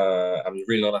 I'm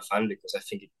really not a fan because I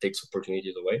think it takes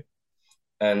opportunities away.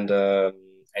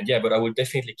 And yeah, but I would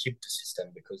definitely keep the system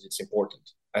because it's important.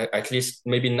 At least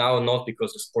maybe now not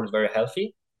because the sport is very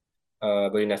healthy,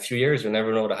 but in a few years you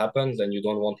never know what happens, and you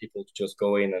don't want people to just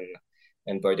go in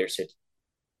and buy their seat.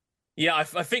 Yeah, I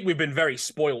think we've been very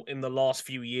spoilt in the last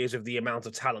few years of the amount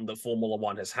of talent that Formula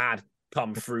One has had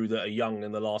come through that are young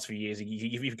in the last few years.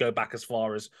 You go back as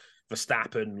far as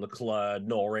Verstappen, Leclerc,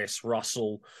 Norris,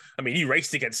 Russell. I mean, you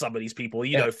raced against some of these people.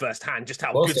 You know firsthand just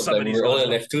how Most good of some them of these were all guys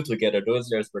in are. F2 together. Those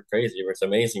years were crazy. It was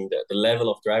amazing. The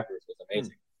level of drivers was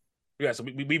amazing. Yeah, so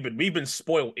we've been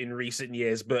spoilt in recent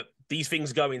years, but these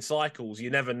things go in cycles. You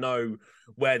never know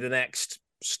where the next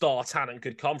star talent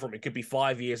could come from. It could be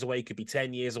 5 years away, it could be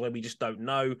 10 years away. We just don't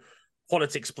know.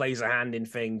 Politics plays a hand in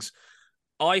things.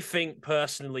 I think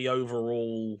personally,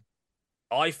 overall,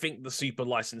 I think the super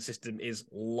license system is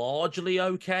largely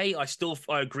okay. I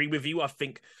agree with you. I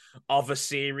think other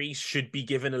series should be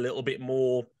given a little bit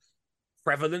more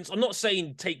prevalence. I'm not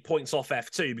saying take points off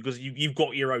F2 because you've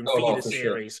got your own feeder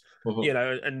series, sure. you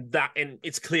know, and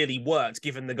it's clearly worked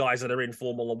given the guys that are in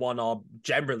Formula One are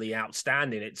generally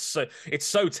outstanding. It's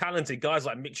so talented. Guys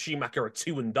like Mick Schumacher are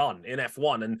 2 and done in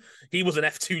F1, and he was an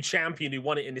F2 champion who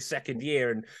won it in his second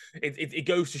year, and it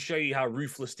goes to show you how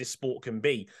ruthless this sport can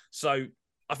be. So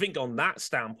I think on that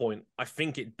standpoint, I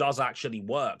think it does actually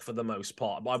work for the most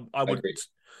part.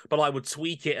 But I would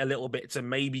tweak it a little bit to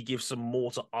maybe give some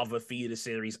more to other feeder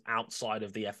series outside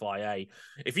of the FIA.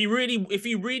 If you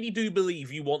really do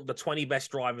believe you want the 20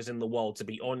 best drivers in the world to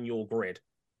be on your grid,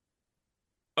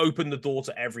 open the door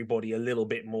to everybody a little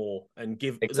bit more and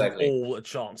give them all a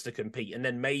chance to compete. And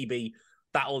then maybe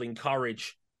that'll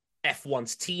encourage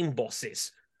F1's team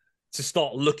bosses to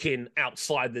start looking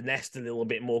outside the nest a little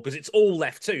bit more because it's all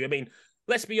left too. I mean,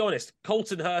 let's be honest,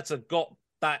 Colton Herta got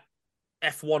that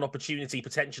F1 opportunity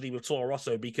potentially with Toro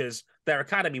Rosso because their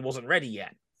academy wasn't ready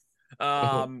yet.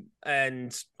 And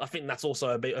I think that's also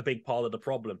a big part of the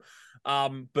problem.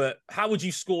 But how would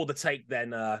you score the take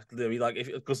then, Louis? Like,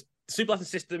 because the super license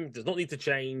system does not need to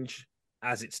change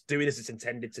as it's doing as it's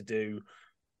intended to do.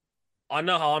 I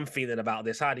know how I'm feeling about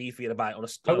this. How do you feel about it on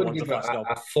I would give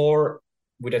a 4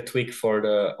 with a tweak for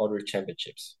the other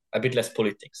championships. A bit less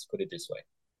politics, put it this way.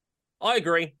 I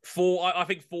agree. 4, I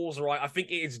think 4's right. I think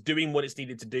it is doing what it's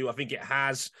needed to do. I think it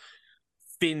has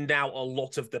thinned out a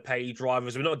lot of the pay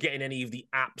drivers. We're not getting any of the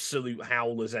absolute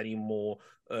howlers anymore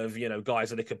of, you know,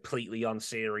 guys that are completely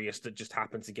unserious that just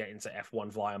happen to get into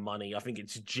F1 via money. I think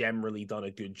it's generally done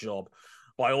a good job.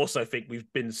 But I also think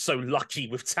we've been so lucky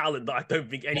with talent that I don't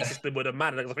think any system would have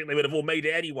mattered. I think they would have all made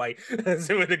it anyway,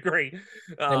 to a degree.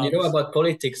 And you know about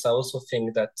politics, I also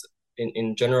think that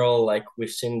in general, like we've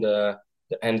seen the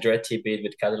Andretti bid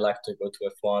with Cadillac to go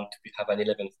to F1 to have an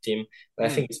 11th team. And I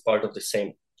think it's part of the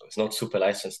same. It's not super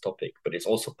license topic, but it's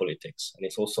also politics and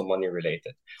it's also money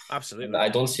related. Absolutely. And I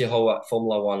don't see how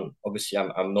Formula One, obviously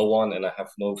I'm no one and I have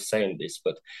no say in this,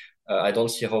 but I don't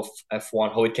see how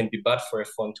F1, how it can be bad for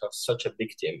F1 to have such a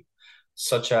big team,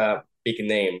 such a big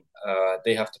name.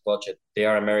 They have the budget. They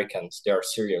are Americans. They are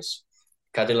serious.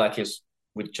 Cadillac is,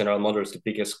 with General Motors, the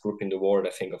biggest group in the world, I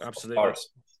think, of cars.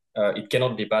 It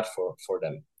cannot be bad for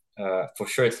them. For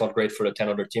sure, it's not great for the 10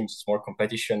 other teams. It's more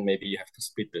competition. Maybe you have to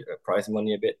split the prize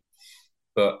money a bit.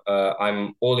 But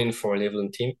I'm all in for an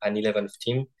 11th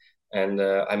team. And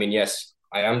I mean, yes,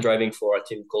 I am driving for a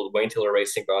team called Wayne Taylor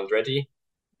Racing by Andretti.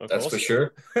 That's for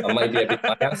sure. I might be a bit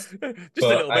biased,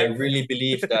 but I really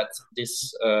believe that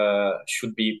this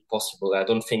should be possible. I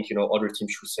don't think, other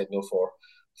teams should say no for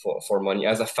for money.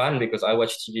 As a fan, because I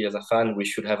watch TV as a fan, we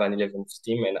should have an 11th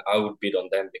team, and I would bid on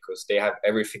them because they have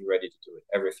everything ready to do it,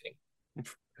 everything.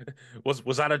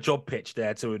 Was that a job pitch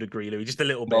there to a degree, Louis? Just a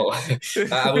little bit. No,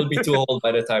 I will be too old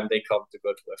by the time they come to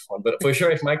go to F1. But for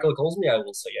sure, if Michael calls me, I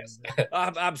will say yes.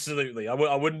 Absolutely. I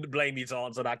wouldn't blame you to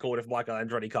answer that call if Michael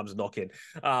Andretti comes knocking.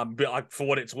 But for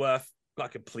what it's worth, I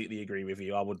completely agree with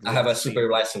you. I would. I have a super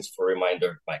license for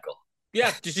reminder, Michael.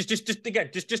 Yeah,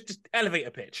 just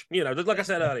elevator pitch. Like I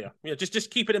said earlier, just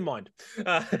keep it in mind.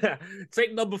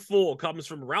 Take number 4 comes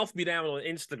from Ralph Me Down on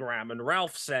Instagram, and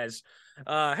Ralph says,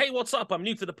 "Hey, what's up? I'm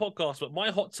new to the podcast, but my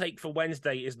hot take for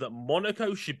Wednesday is that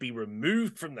Monaco should be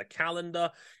removed from the calendar.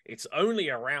 It's only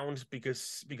around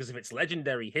because of its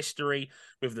legendary history.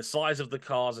 With the size of the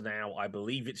cars now, I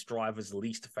believe its driver's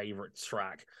least favorite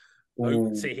track.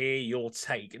 Hope to hear your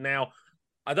take." Now,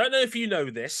 I don't know if you know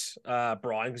this,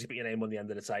 Brian, because you put your name on the end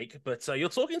of the take, but you're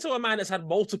talking to a man that's had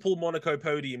multiple Monaco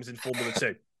podiums in Formula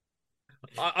 2.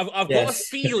 I've got a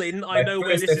feeling I know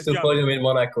where this is going. Podium in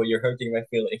Monaco, you're hurting my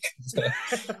feelings.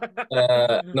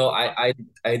 No, I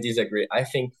disagree. I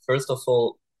think, first of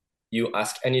all, you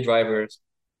ask any drivers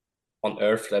on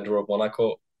earth that drove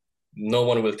Monaco, no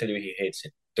one will tell you he hates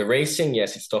it. The racing,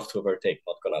 yes, it's tough to overtake,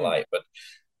 not gonna lie,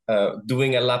 but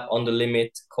doing a lap on the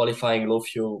limit, qualifying low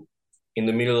fuel, in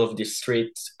the middle of the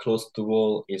street, close to the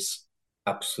wall, is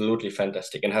absolutely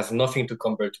fantastic and has nothing to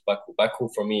compare to Baku. Baku,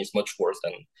 for me, is much worse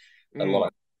than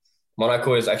Monaco.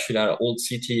 Monaco is actually an old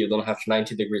city. You don't have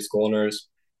 90 degrees corners.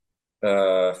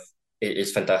 It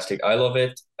is fantastic. I love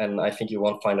it, and I think you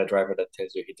won't find a driver that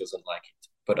tells you he doesn't like it.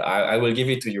 But I will give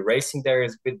it to you. Racing there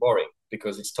is a bit boring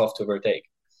because it's tough to overtake.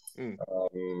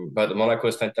 But Monaco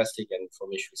is fantastic, and for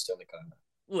me, should still the calendar.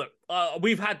 Look,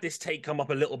 we've had this take come up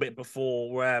a little bit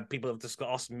before where people have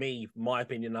asked me my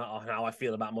opinion on how I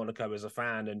feel about Monaco as a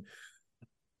fan, and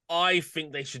I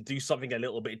think they should do something a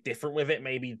little bit different with it,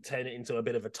 maybe turn it into a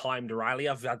bit of a timed rally.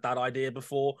 I've had that idea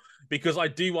before, because I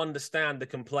do understand the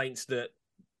complaints that,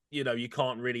 you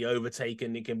can't really overtake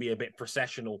and it can be a bit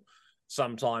processional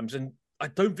sometimes. And I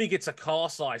don't think it's a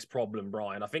car size problem,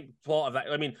 Brian. I think part of that,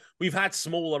 we've had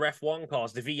smaller F1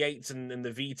 cars. The V8s and the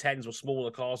V10s were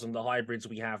smaller cars than the hybrids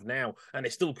we have now, and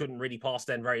they still couldn't really pass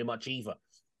them very much either.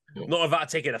 Not without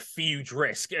taking a huge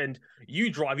risk. And you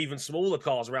drive even smaller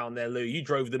cars around there, Lou. You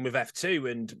drove them with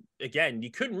F2, and again, you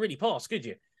couldn't really pass, could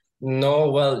you? No,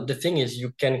 well, the thing is,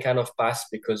 you can kind of pass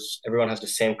because everyone has the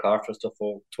same car, first of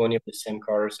all, 20 of the same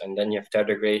cars, and then you have third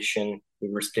aggregation.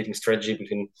 We were splitting strategy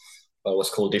between what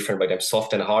was called different by them,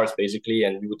 soft and hard, basically,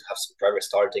 and we would have some drivers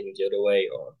starting the other way,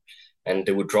 and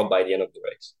they would drop by the end of the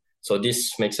race. So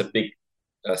this makes a big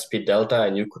speed delta,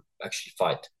 and you could actually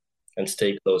fight and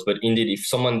stay close. But indeed, if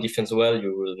someone defends well,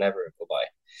 you will never go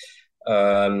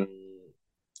by.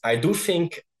 I do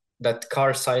think that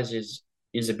car size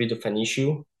is a bit of an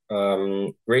issue.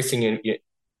 Racing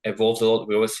evolved a lot.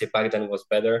 We always say back then was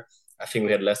better. I think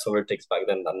we had less overtakes back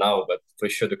then than now, but for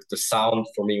sure the sound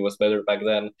for me was better back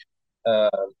then. I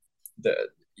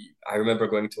remember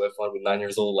going to F1 with 9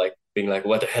 years old, like being like,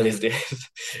 "What the hell is this?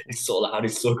 It's so loud,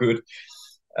 it's so good."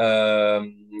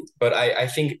 But I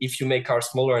think if you make cars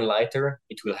smaller and lighter,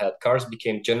 it will help. Cars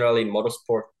became generally in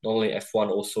motorsport, not only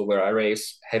F1, also where I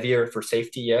race, heavier for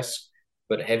safety, yes,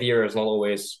 but heavier is not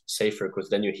always safer because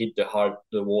then you hit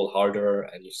the wall harder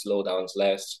and you slow down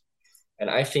less. And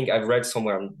I think I've read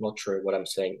somewhere, I'm not sure what I'm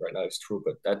saying right now is true,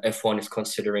 but that F1 is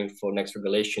considering for next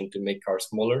regulation to make cars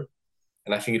smaller.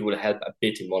 And I think it will help a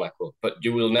bit in Monaco. But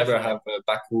you will never have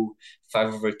Baku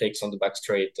 5 overtakes on the back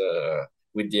straight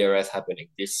with DRS happening.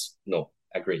 No,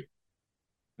 agree.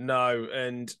 No,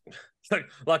 and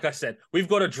like I said, we've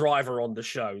got a driver on the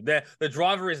show. The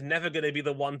driver is never going to be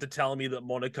the one to tell me that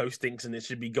Monaco stinks and it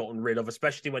should be gotten rid of,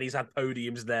 especially when he's had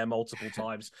podiums there multiple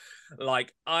times.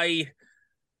 Like, I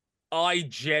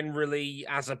generally,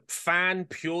 as a fan,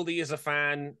 purely as a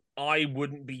fan, I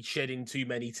wouldn't be shedding too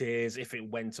many tears if it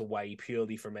went away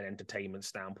purely from an entertainment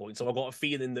standpoint. So I've got a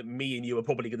feeling that me and you are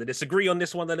probably going to disagree on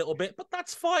this one a little bit, but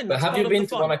that's fine. But have you been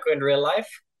to Monaco in real life?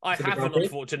 I haven't,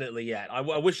 unfortunately, yet. I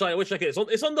wish I could.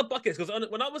 It's on the buckets because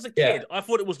when I was a kid, I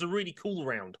thought it was the really cool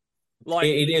round. Like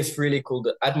it is really cool.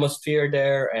 The atmosphere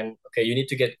there, and okay, you need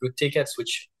to get good tickets,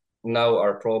 which now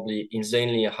are probably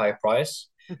insanely a high price.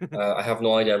 I have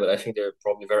no idea, but I think they're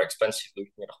probably very expensive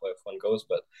looking at how F1 goes.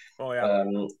 But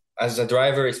as a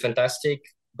driver, it's fantastic,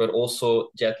 but also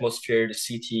the atmosphere, the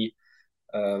city,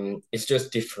 it's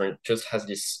just different. Just has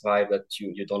this vibe that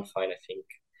you don't find, I think,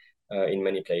 in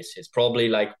many places. Probably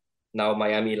like now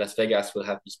Miami, Las Vegas will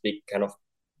have this big kind of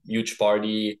huge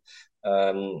party,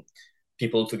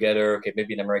 people together. Okay,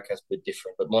 maybe in America it's a bit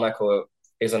different, but Monaco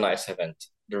is a nice event.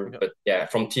 Yeah. But yeah,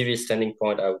 from TV standing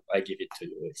point, I give it to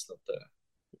you. It's not the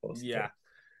most. Yeah.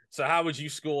 So how would you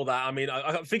score that? I mean,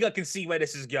 I think I can see where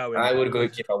this is going, I but would go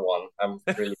give a 1.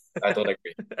 I don't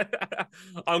agree.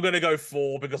 I'm going to go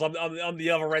 4 because I'm the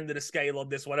other end of the scale on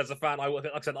this one. As a fan, like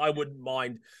I said, I wouldn't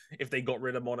mind if they got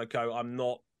rid of Monaco. I'm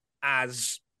not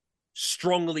as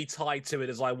strongly tied to it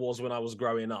as I was when I was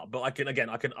growing up. But I can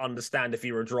understand if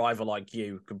you're a driver like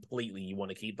you, completely you want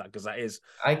to keep that because that is.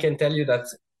 I can tell you that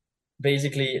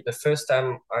basically the first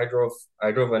time I drove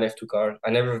an F2 car. I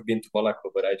never been to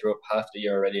Monaco, but I drove half the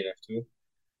year already in F2.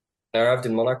 I arrived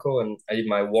in Monaco and I did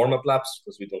my warm-up laps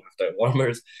because we don't have tire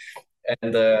warmers.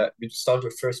 And we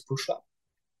started the first push lap.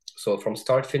 So from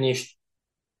start finish,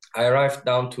 I arrived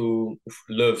down to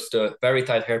Loews, the very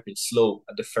tight hairpin, slow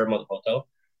at the Fairmont Hotel.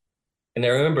 And I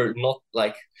remember not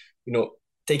like,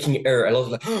 taking air. I was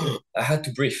like, I had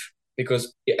to breathe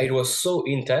because it was so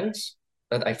intense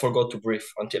that I forgot to breathe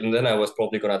and then I was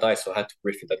probably gonna die. So I had to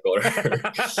breathe in that gutter.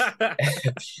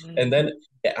 And then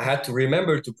I had to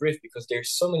remember to breathe because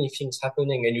there's so many things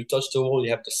happening and you touch the wall,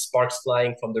 you have the sparks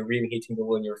flying from the rim hitting the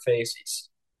wall in your face.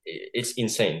 It's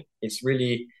insane. It's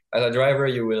really, as a driver,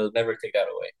 you will never take that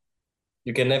away.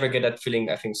 You can never get that feeling,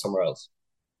 I think, somewhere else.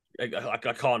 I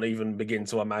can't even begin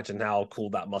to imagine how cool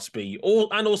that must be.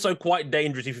 And also quite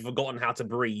dangerous if you've forgotten how to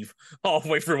breathe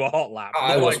halfway through a hot lap.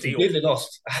 I was completely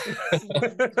lost.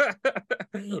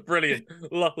 Brilliant.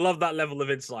 Love that level of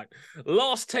insight.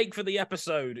 Last take for the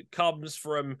episode comes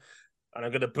from, and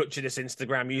I'm going to butcher this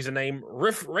Instagram username,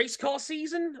 Race Car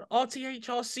Season,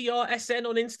 RTHRCRSN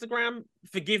on Instagram.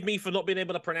 Forgive me for not being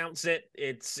able to pronounce it.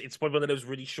 It's probably one of those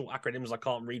really short acronyms I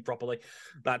can't read properly.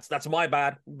 That's my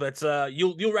bad, but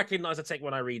you'll recognize the take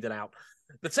when I read it out.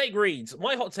 The take reads,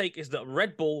 my hot take is that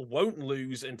Red Bull won't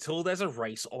lose until there's a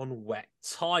race on wet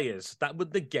tyres. That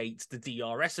would negate the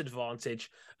DRS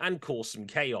advantage and cause some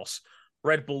chaos.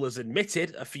 Red Bull has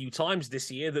admitted a few times this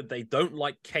year that they don't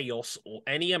like chaos or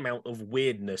any amount of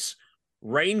weirdness.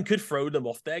 Rain could throw them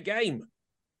off their game.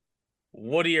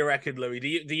 What do you reckon, Louis?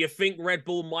 Do you think Red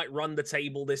Bull might run the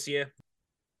table this year?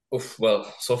 Oof,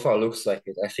 well, so far looks like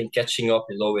it. I think catching up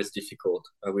is always difficult.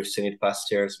 We've seen it past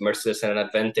years. Mercedes had an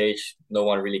advantage. No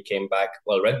one really came back.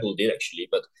 Well, Red Bull did actually,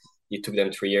 but it took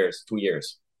them 2 years.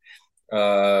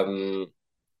 I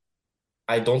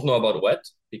don't know about wet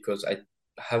because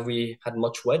have we had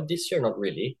much wet this year? Not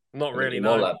really. Not really,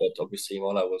 Imola, no. but obviously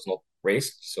Imola was not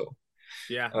raced, so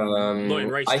yeah, not in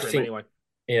race trim anyway.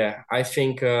 Yeah, I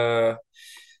think for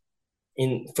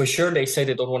sure they say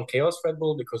they don't want chaos, Red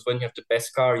Bull, because when you have the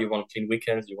best car, you want clean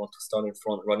weekends, you want to start in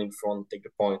front, run in front, take the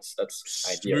points. That's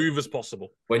smooth ideal. As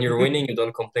possible. When you're winning, you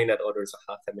don't complain that others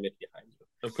are half a minute behind you.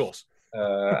 Of course.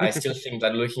 I still think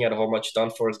that looking at how much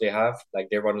downforce they have, like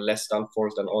they run less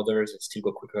downforce than others and still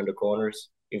go quicker in the corners.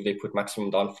 If they put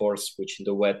maximum downforce, which in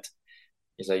the wet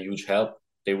is a huge help,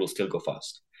 they will still go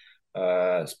fast.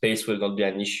 Space will not be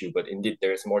an issue, but indeed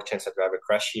there is more chance that driver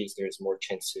crashes. There is more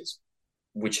chances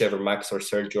whichever Max or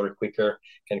Sergio are quicker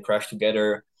can crash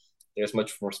together. There's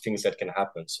much more things that can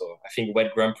happen. So I think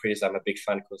wet Grand Prix, I'm a big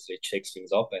fan because they shake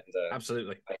things up. And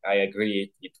absolutely, I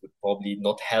agree. It would probably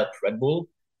not help Red Bull,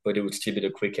 but it would still be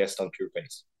the quickest on pure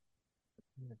pace.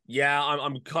 Yeah,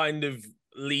 I'm kind of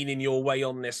leaning your way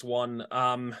on this one.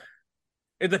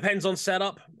 It depends on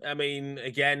setup. I mean,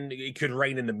 again, it could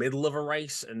rain in the middle of a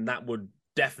race, and that would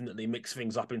definitely mix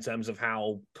things up in terms of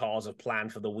how cars have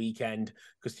planned for the weekend,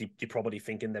 because you're probably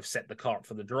thinking they've set the car up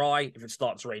for the dry. If it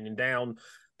starts raining down,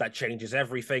 that changes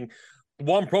everything.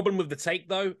 One problem with the take,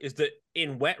 though, is that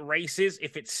in wet races,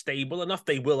 if it's stable enough,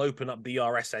 they will open up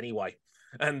DRS anyway.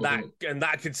 And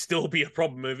that could still be a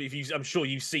problem. I'm sure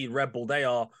you've seen Red Bull, they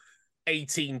are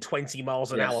 18, 20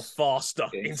 miles an hour faster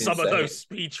in some of those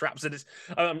speed traps. And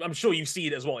I'm sure you see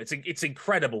it as well. It's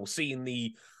incredible seeing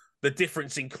the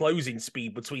difference in closing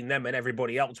speed between them and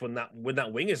everybody else when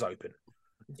that wing is open.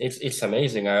 It's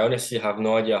amazing. I honestly have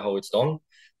no idea how it's done.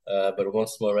 But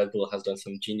once more, Red Bull has done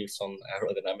some genius on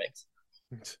aerodynamics.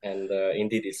 And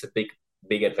indeed, it's a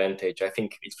big advantage. I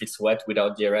think if it's wet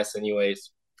without DRS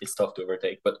anyways, it's tough to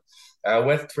overtake. But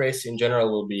wet race in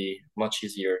general will be much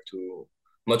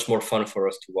more fun for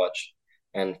us to watch.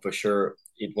 And for sure,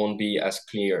 it won't be as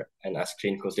clear and as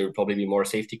clean because there will probably be more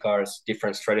safety cars,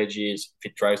 different strategies.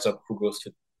 If it drives up, who goes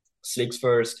to slicks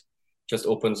first, just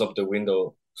opens up the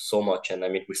window so much. And I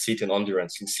mean, we see it in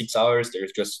endurance. In 6 hours,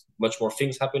 there's just much more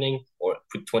things happening. Or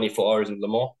put 24 hours in Le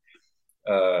Mans,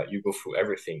 you go through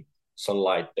everything.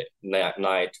 Sunlight,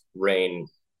 night, rain,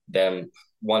 then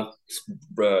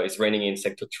it's raining in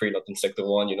sector 3, not in sector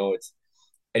 1,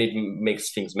 and it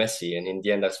makes things messy, and in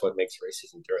the end that's what makes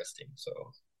races interesting. So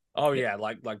Oh yeah,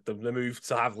 like the move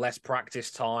to have less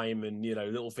practice time and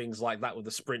little things like that with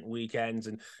the sprint weekends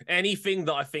and anything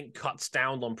that I think cuts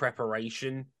down on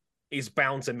preparation is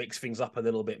bound to mix things up a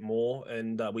little bit more.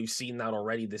 And we've seen that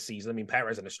already this season. I mean,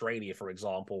 Perez in Australia, for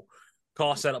example,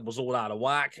 car setup was all out of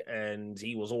whack and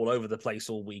he was all over the place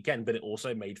all weekend, but it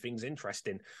also made things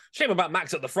interesting. Shame about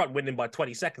Max at the front winning by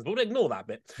 20 seconds, but we'll ignore that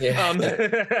bit. Yeah.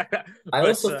 I but,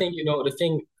 also think, the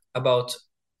thing about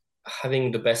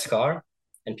having the best car,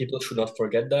 and people should not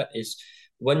forget that, is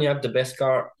when you have the best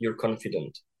car, you're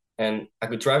confident. And a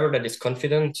good driver that is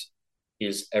confident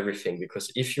is everything,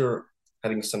 because if you're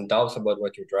having some doubts about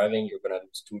what you're driving, you're going to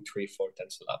lose 2, 3, 4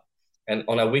 tenths a lap. And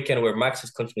on a weekend where Max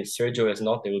is confident, Sergio is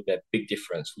not, there will be a big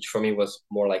difference, which for me was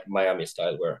more like Miami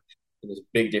style, where it was a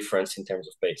big difference in terms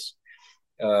of pace.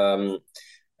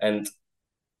 And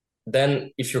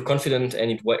then if you're confident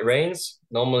and it rains,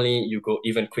 normally you go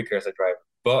even quicker as a driver,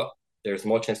 but there's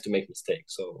more chance to make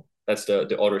mistakes. So that's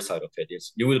the other side of it,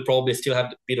 is you will probably still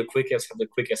be the quickest, have the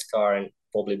quickest car and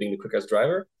probably being the quickest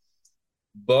driver,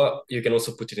 but you can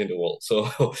also put it in the wall.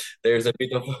 So there's a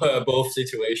bit of both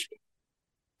situation.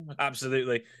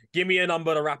 Absolutely. Give me a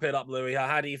number to wrap it up, Louis.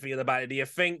 How do you feel about it? Do you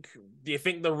think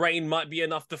the rain might be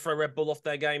enough to throw Red Bull off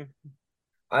their game?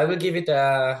 I will give it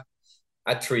a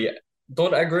 3.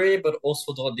 Don't agree, but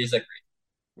also don't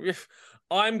disagree.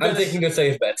 I'm taking a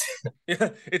safe bet.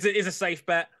 It's a safe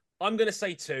bet. I'm going to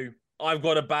say 2. I've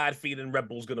got a bad feeling Red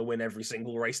Bull's going to win every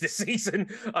single race this season.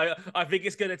 I think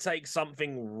it's going to take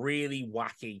something really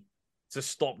wacky to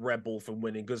stop Red Bull from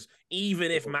winning, because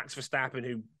even if Max Verstappen,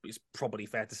 who is probably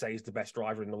fair to say is the best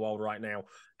driver in the world right now,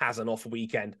 has an off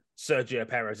weekend, Sergio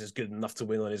Perez is good enough to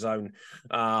win on his own.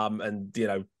 And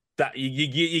that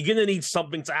you're going to need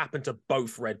something to happen to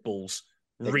both Red Bulls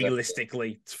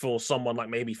realistically for someone like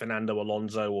maybe Fernando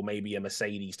Alonso or maybe a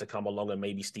Mercedes to come along and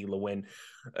maybe steal a win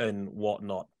and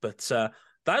whatnot. But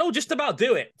that'll just about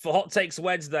do it for Hot Takes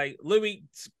Wednesday. Louis,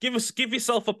 give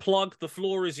yourself a plug. The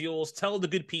floor is yours. Tell the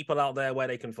good people out there where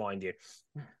they can find you.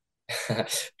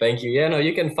 Thank you. Yeah, no,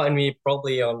 you can find me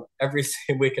probably on every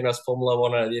weekend as Formula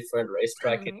One on a different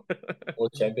racetrack in all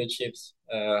championships.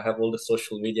 Have all the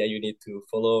social media you need to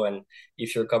follow. And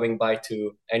if you're coming by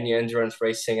to any endurance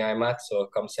racing I'm at, so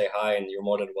come say hi and you're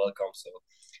more than welcome. So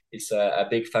it's a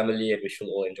big family and we should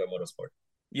all enjoy motorsport.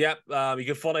 Yep, you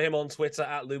can follow him on Twitter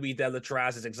at Louis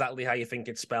Deletraz. It's exactly how you think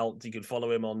it's spelled. You can follow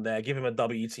him on there. Give him a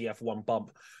WTF1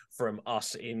 bump from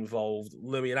us involved.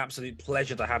 Louis, an absolute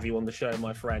pleasure to have you on the show,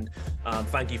 my friend.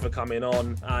 Thank you for coming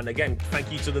on. And again, thank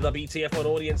you to the WTF1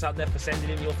 audience out there for sending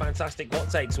in your fantastic hot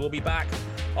takes. We'll be back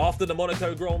after the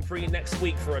Monaco Grand Prix next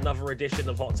week for another edition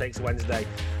of Hot Takes Wednesday.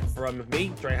 From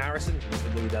me, Dre Harrison, and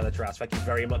Mr. Louis Deletraz, thank you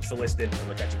very much for listening, and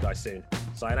we'll catch you guys soon.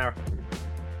 Sayonara.